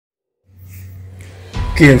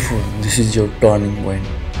Careful, this is your turning point.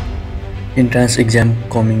 Entrance exam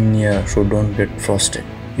coming near, so don't get frustrated.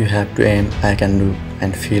 You have to aim, I can do,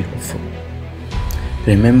 and feel hopeful.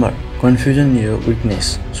 Remember, confusion is your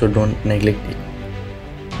weakness, so don't neglect it.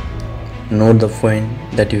 Note the point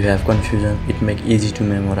that you have confusion, it makes easy to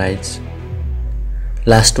memorize.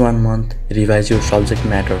 Last 1 month, revise your subject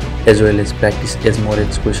matter as well as practice as more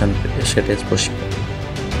question set as possible.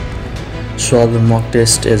 Solve the mock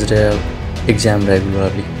test as real exam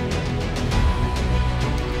regularly.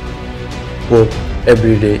 Work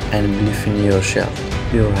every day and believe in yourself.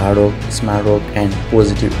 Your hard work, smart work and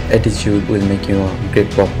positive attitude will make you a great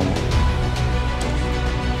performer.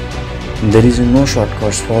 There is no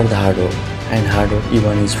shortcuts for the hard work, and hard work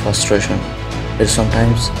even is frustration. It's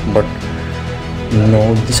sometimes, but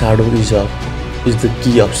no, this hard work is the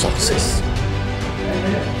key of success.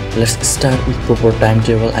 Let's start with proper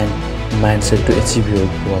timetable and mindset to achieve your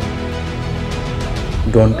goal.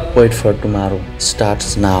 Don't wait for tomorrow,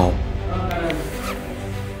 starts now.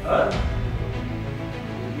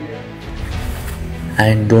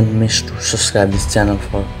 And don't miss to subscribe this channel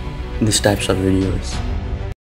for these types of videos.